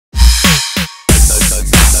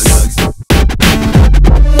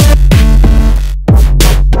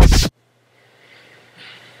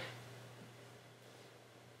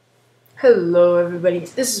Hello everybody,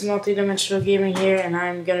 this is Multidimensional Gaming here, and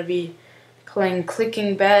I'm going to be playing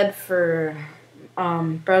Clicking Bad for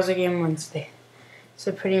Browser Game Wednesday.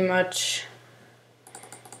 So pretty much,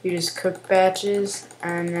 you just cook batches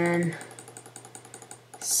and then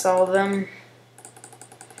sell them,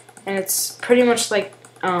 and it's pretty much like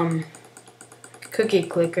Cookie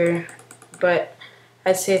Clicker, but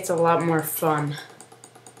I'd say it's a lot more fun,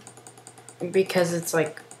 because it's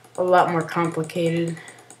like a lot more complicated.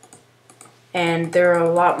 And there are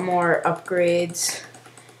a lot more upgrades,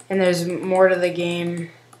 and there's more to the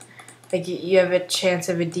game. Like, you have a chance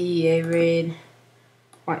of a DEA raid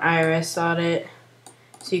or an IRS audit,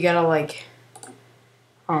 so you gotta like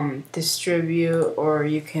distribute, or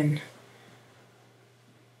you can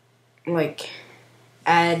like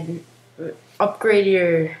upgrade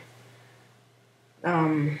your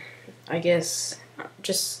I guess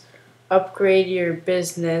just upgrade your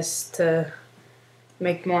business to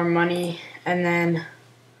make more money, and then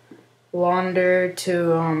launder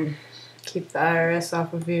to keep the IRS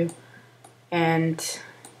off of you. And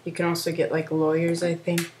you can also get like lawyers, I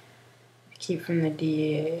think, to keep from the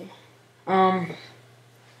DEA.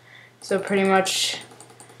 So pretty much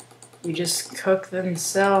you just cook then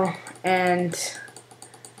sell, and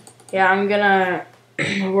yeah, I'm gonna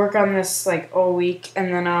work on this like all week,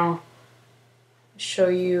 and then I'll show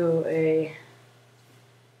you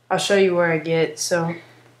where I get. So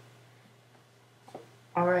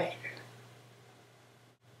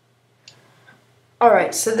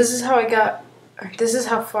Alright, so this is how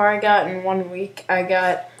far I got in 1 week. I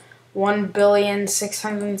got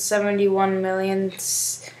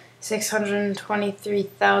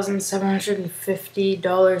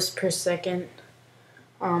 $1,671,623,750 per second.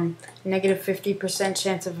 Negative 50%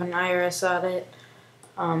 chance of an IRS audit.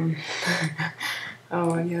 Oh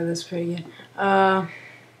my god, that's pretty good. I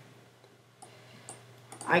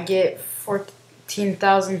get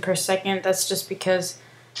 14,000 per second. That's just because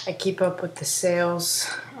I keep up with the sales.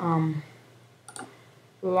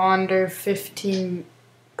 Launder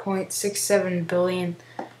 15.67 billion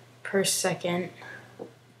per second,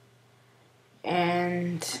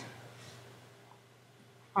 and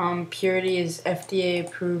Purity is FDA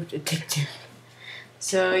approved addictive.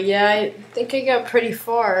 So yeah, I think I got pretty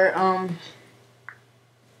far.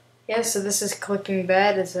 Yeah, so this is Clicking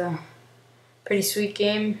Bad. It's a pretty sweet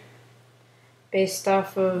game based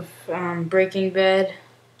off of Breaking Bad.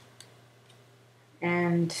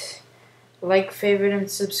 And like, favorite, and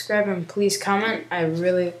subscribe, and please comment. I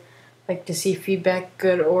really like to see feedback,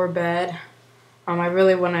 good or bad. I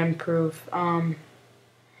really want to improve.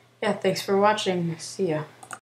 Yeah, thanks for watching. See ya.